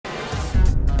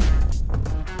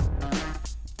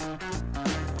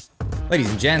Ladies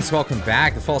and gents, welcome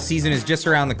back. The fall season is just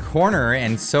around the corner,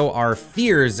 and so are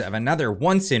fears of another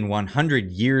once-in-100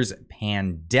 years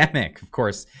pandemic. Of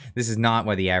course, this is not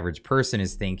what the average person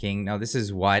is thinking. No, this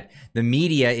is what the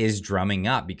media is drumming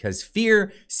up, because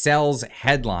fear sells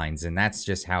headlines, and that's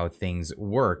just how things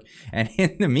work. And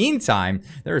in the meantime,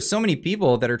 there are so many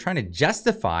people that are trying to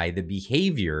justify the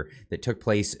behavior that took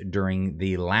place during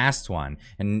the last one.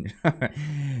 And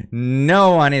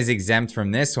no one is exempt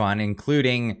from this one,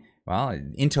 including, well,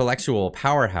 intellectual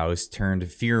powerhouse turned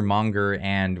fearmonger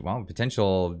and, well,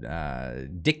 potential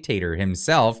dictator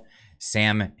himself,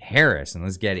 Sam Harris. And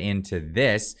let's get into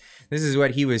this. This is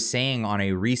what he was saying on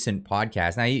a recent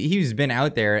podcast. Now, he's been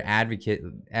out there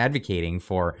advocating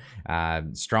for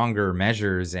stronger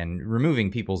measures and removing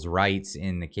people's rights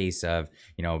in the case of,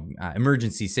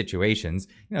 emergency situations,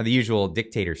 the usual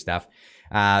dictator stuff.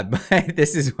 But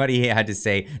this is what he had to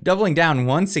say, doubling down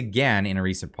once again in a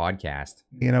recent podcast.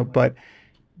 But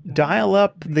dial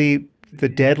up the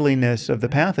deadliness of the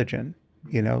pathogen.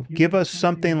 Give us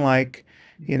something like,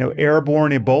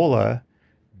 airborne Ebola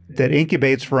that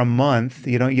incubates for a month.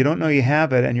 You don't know you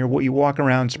have it, and you walk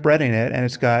around spreading it, and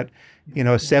it's got, a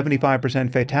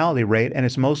 75% fatality rate, and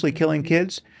it's mostly killing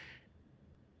kids.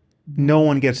 No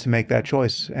one gets to make that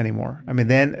choice anymore. I mean,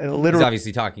 then literally... He's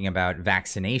obviously talking about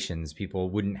vaccinations.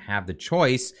 People wouldn't have the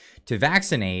choice to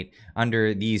vaccinate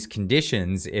under these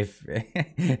conditions if,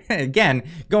 again,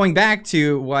 going back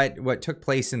to what took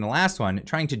place in the last one,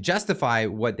 trying to justify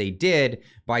what they did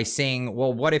by saying,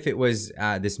 well, what if it was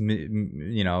this,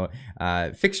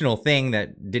 fictional thing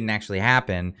that didn't actually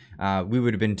happen? We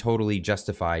would have been totally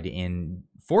justified in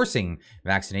forcing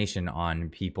vaccination on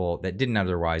people that didn't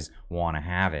otherwise want to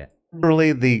have it.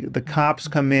 Literally, the cops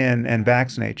come in and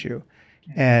vaccinate you.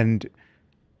 And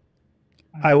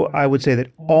I would say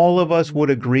that all of us would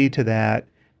agree to that.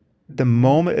 The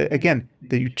moment, again,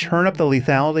 that you turn up the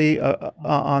lethality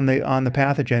on the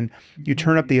pathogen, you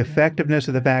turn up the effectiveness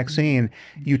of the vaccine,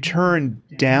 you turn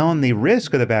down the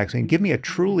risk of the vaccine. Give me a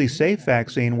truly safe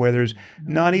vaccine where there's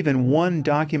not even one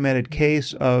documented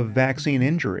case of vaccine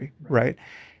injury, right?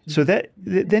 So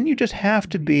then you just have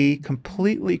to be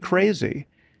completely crazy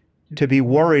to be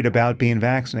worried about being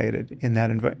vaccinated in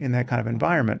that kind of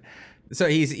environment. So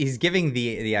he's giving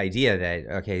the idea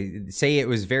that, okay, say it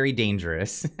was very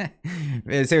dangerous, say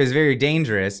it was very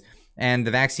dangerous, and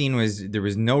the vaccine there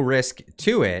was no risk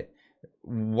to it.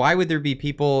 Why would there be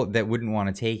people that wouldn't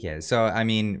want to take it? So, I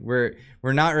mean, we're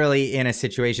not really in a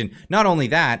situation. Not only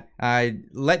that,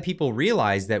 let people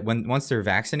realize that once they're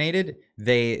vaccinated,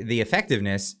 the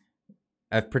effectiveness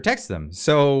protects them.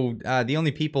 So the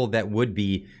only people that would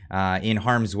be in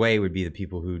harm's way would be the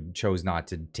people who chose not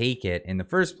to take it in the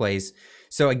first place.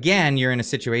 So again, you're in a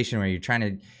situation where you're trying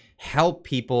to help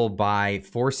people by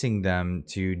forcing them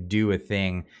to do a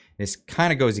thing. This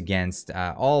kind of goes against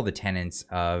all the tenets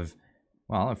of,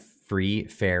 well, a free,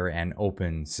 fair, and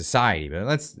open society. But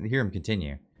let's hear him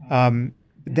continue. Then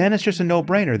it's just a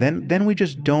no-brainer. Then we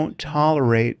just don't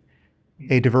tolerate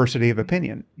a diversity of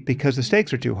opinion because the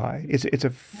stakes are too high. It's a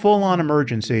full-on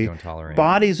emergency. Don't tolerate.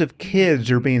 Bodies of kids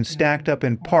are being stacked up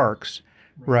in parks,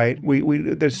 right?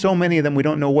 There's so many of them, we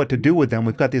don't know what to do with them.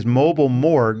 We've got these mobile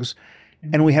morgues,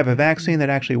 and we have a vaccine that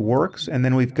actually works, and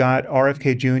then we've got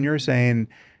RFK Jr. saying,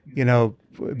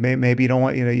 maybe you don't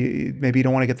want, maybe you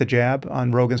don't want to get the jab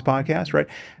on Rogan's podcast, right?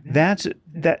 That's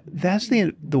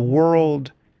the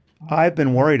world I've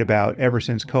been worried about ever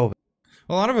since COVID.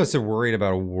 A lot of us are worried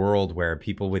about a world where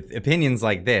people with opinions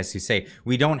like this, who say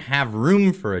we don't have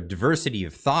room for a diversity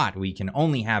of thought, we can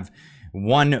only have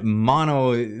one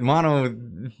mono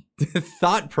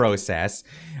thought process,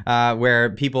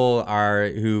 where people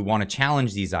who want to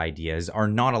challenge these ideas are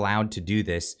not allowed to do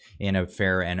this in a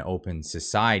fair and open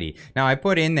society. Now, I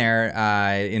put in there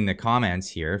in the comments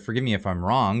here, forgive me if I'm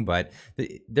wrong, but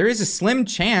there is a slim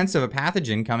chance of a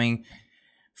pathogen coming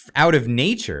out of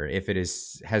nature. If it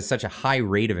has such a high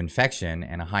rate of infection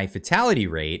and a high fatality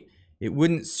rate, it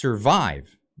wouldn't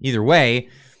survive. Either way,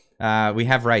 we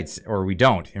have rights or we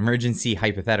don't. Emergency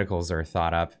hypotheticals are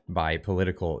thought up by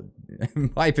potential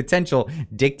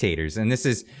dictators, and this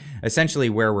is essentially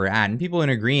where we're at. And people in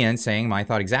agreement saying my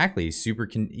thought exactly: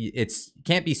 it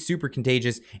can't be super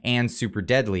contagious and super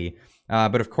deadly.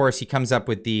 But of course, he comes up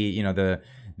with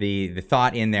the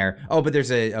thought in there, oh, but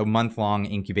there's a month-long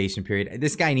incubation period.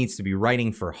 This guy needs to be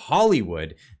writing for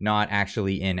Hollywood, not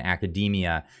actually in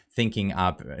academia, thinking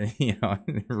up,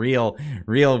 real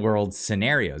world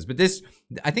scenarios. But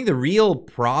I think the real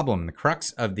problem, the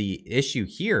crux of the issue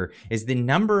here is the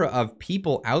number of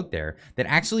people out there that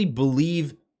actually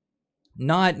believe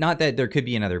Not that there could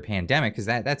be another pandemic, because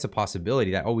that's a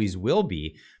possibility, that always will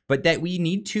be, but that we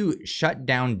need to shut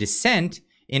down dissent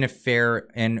in a fair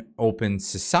and open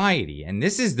society. And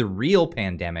this is the real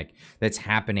pandemic that's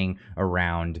happening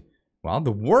around, well,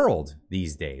 the world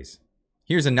these days.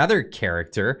 Here's another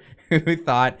character who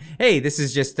thought, hey, this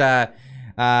is just,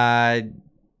 well,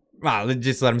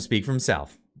 just let him speak for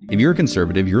himself. If you're a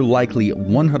conservative, you're likely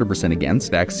 100%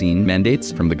 against vaccine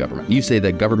mandates from the government. You say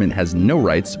that government has no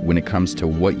rights when it comes to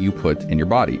what you put in your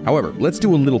body. However, let's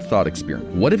do a little thought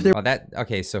experiment. What if there...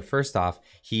 Okay, so first off,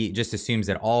 he just assumes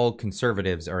that all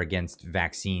conservatives are against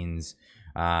vaccines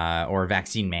or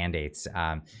vaccine mandates.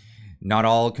 Not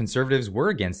all conservatives were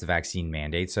against the vaccine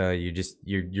mandate, so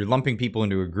you're lumping people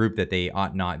into a group that they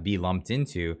ought not be lumped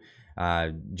into.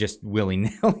 Just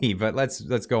willy-nilly, but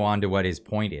let's go on to what his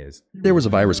point is. There was a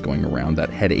virus going around that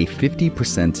had a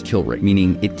 50% kill rate,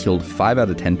 meaning it killed 5 out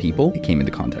of 10 people it came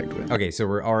into contact with. Okay, so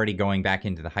we're already going back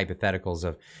into the hypotheticals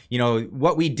of, you know,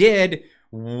 what we did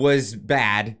was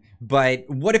bad, but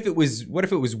what if it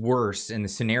was worse and the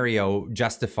scenario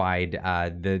justified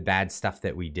the bad stuff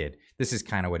that we did? This is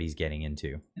kind of what he's getting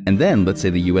into. And then let's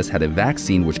say the US had a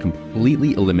vaccine which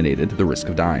completely eliminated the risk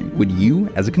of dying. Would you,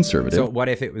 as a conservative... So what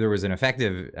if there was an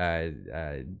effective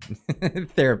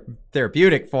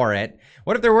therapeutic for it?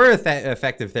 What if there were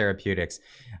effective therapeutics?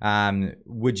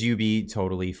 Would you be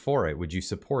totally for it? Would you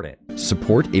support it?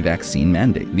 Support a vaccine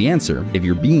mandate? The answer, if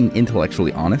you're being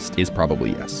intellectually honest, is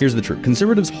probably yes. Here's the truth.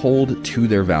 Conservatives hold to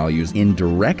their values in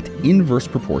direct inverse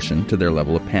proportion to their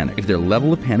level of panic. If their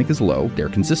level of panic is low, they're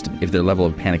consistent. If their level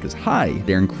of panic is high,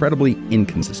 they're incredibly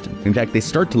inconsistent. In fact, they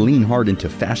start to lean hard into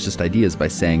fascist ideas by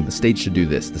saying the state should do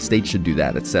this, the state should do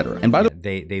that, etc. And by the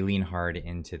way, they lean hard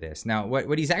into this. Now,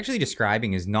 what he's actually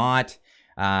describing is not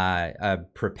a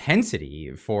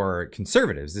propensity for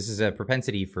conservatives. This is a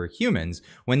propensity for humans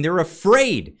when they're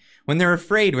afraid.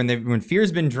 When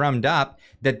fear's been drummed up,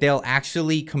 that they'll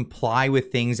actually comply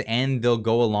with things and they'll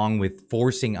go along with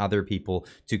forcing other people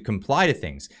to comply to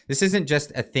things. This isn't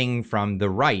just a thing from the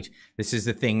right. This is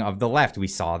a thing of the left. We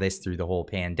saw this through the whole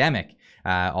pandemic.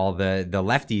 All the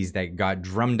lefties that got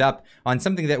drummed up on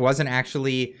something that wasn't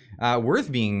actually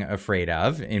worth being afraid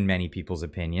of in many people's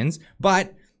opinions,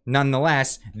 but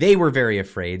nonetheless, they were very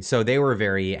afraid, so they were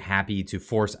very happy to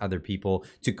force other people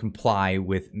to comply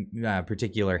with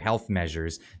particular health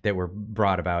measures that were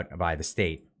brought about by the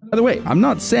state. By the way, I'm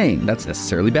not saying that's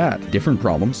necessarily bad. Different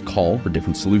problems call for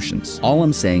different solutions. All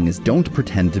I'm saying is don't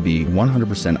pretend to be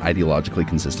 100% ideologically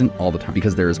consistent all the time,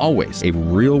 because there is always a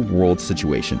real-world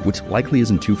situation, which likely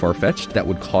isn't too far-fetched, that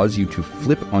would cause you to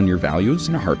flip on your values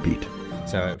in a heartbeat.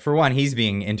 So for one, he's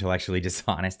being intellectually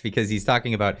dishonest because he's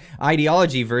talking about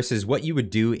ideology versus what you would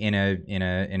do in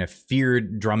a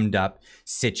feared, drummed up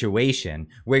situation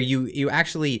where you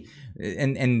actually,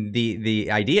 and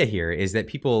the idea here is that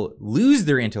people lose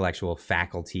their intellectual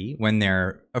faculty when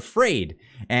they're afraid.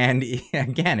 And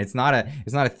again, it's not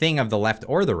a thing of the left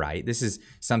or the right. This is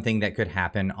something that could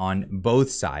happen on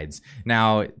both sides.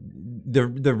 Now, the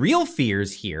real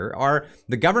fears here are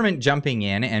the government jumping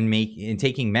in and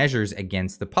taking measures against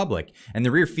the public. And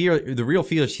the real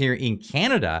fears here in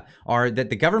Canada are that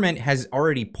the government has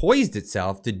already poised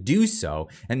itself to do so.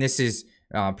 And this is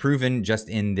proven just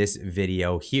in this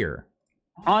video here.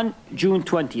 On June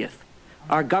 20th,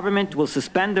 our government will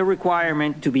suspend the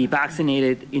requirement to be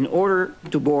vaccinated in order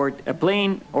to board a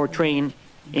plane or train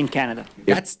in Canada.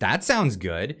 That sounds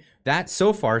good. That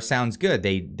so far sounds good.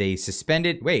 They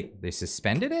suspended. Wait, they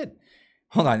suspended it?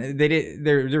 Hold on.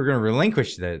 They're going to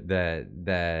relinquish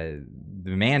the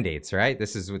mandates, right?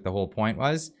 This is what the whole point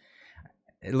was.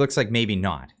 It looks like maybe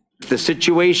not. The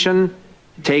situation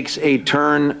takes a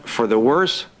turn for the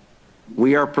worse.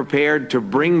 We are prepared to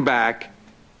bring back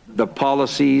the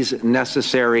policies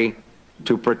necessary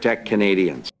to protect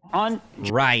Canadians.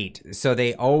 Right. So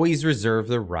they always reserve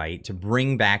the right to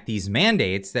bring back these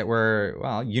mandates that were,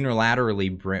 well,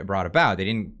 unilaterally brought about. They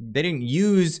didn't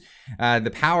use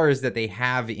the powers that they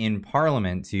have in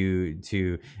Parliament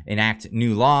to enact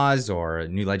new laws or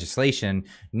new legislation.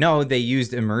 No, they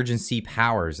used emergency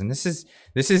powers, and this is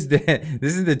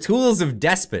the tools of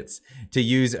despots to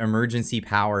use emergency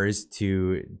powers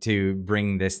to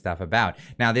bring this stuff about.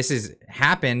 Now, this has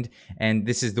happened, and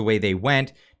this is the way they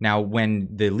went. Now, when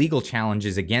the legal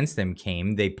challenges against them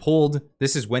came, they pulled,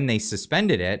 this is when they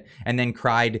suspended it, and then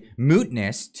cried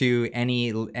mootness to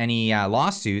any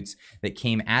lawsuits that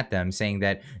came at them, saying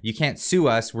that you can't sue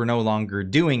us, we're no longer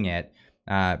doing it,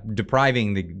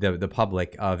 depriving the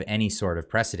public of any sort of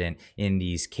precedent in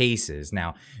these cases.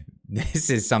 Now, this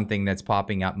is something that's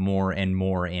popping up more and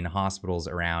more in hospitals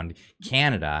around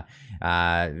Canada.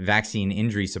 Vaccine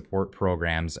injury support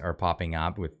programs are popping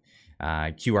up with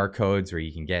QR codes where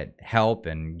you can get help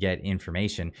and get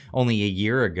information. Only a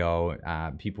year ago,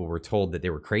 people were told that they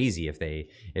were crazy if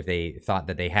they thought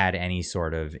that they had any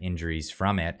sort of injuries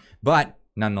from it. But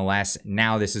nonetheless,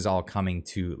 now this is all coming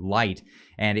to light,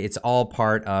 and it's all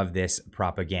part of this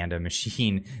propaganda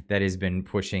machine that has been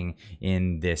pushing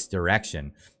in this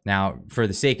direction. Now, for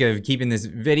the sake of keeping this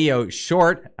video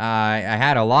short, I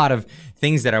had a lot of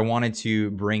things that I wanted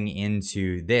to bring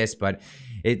into this, but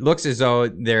it looks as though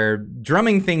they're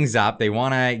drumming things up. They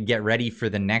want to get ready for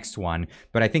the next one.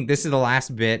 But I think this is the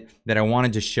last bit that I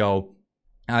wanted to show,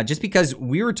 just because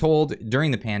we were told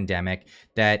during the pandemic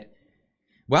that,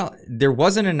 well, there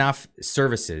wasn't enough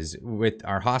services with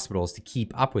our hospitals to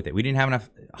keep up with it. We didn't have enough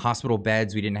hospital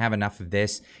beds. We didn't have enough of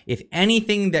this. If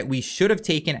anything that we should have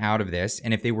taken out of this,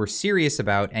 and if they were serious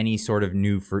about any sort of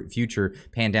new future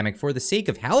pandemic for the sake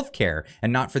of healthcare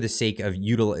and not for the sake of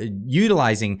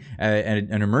utilizing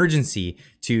an emergency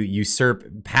to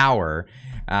usurp power,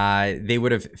 they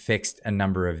would have fixed a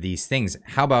number of these things.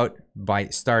 How about by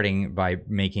starting by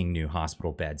making new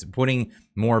hospital beds, putting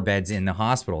more beds in the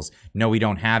hospitals? No, we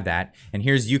don't have that. And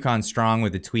here's Yukon Strong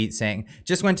with a tweet saying,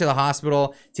 just went to the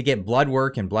hospital to get blood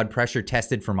work and blood pressure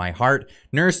tested for my heart.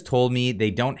 Nurse told me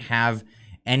they don't have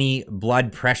any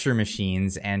blood pressure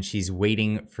machines, and she's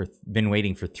been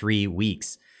waiting for 3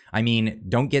 weeks. I mean,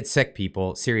 don't get sick,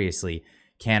 people. Seriously,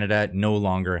 Canada no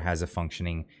longer has a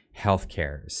functioning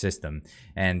healthcare system,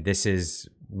 and this is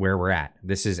where we're at.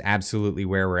 This is absolutely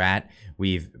where we're at.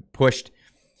 We've pushed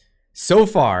so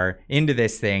far into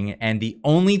this thing, and the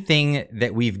only thing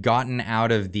that we've gotten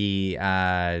out of the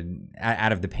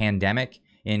pandemic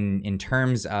in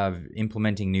terms of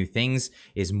implementing new things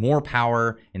is more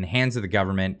power in the hands of the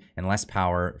government and less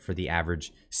power for the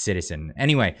average citizen.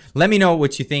 Anyway, let me know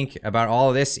what you think about all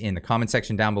of this in the comment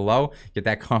section down below. Get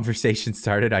that conversation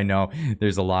started. I know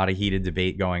there's a lot of heated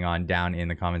debate going on down in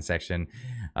the comment section.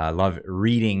 Love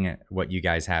reading what you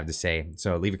guys have to say.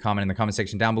 So leave a comment in the comment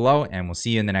section down below, and we'll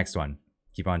see you in the next one.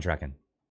 Keep on trucking.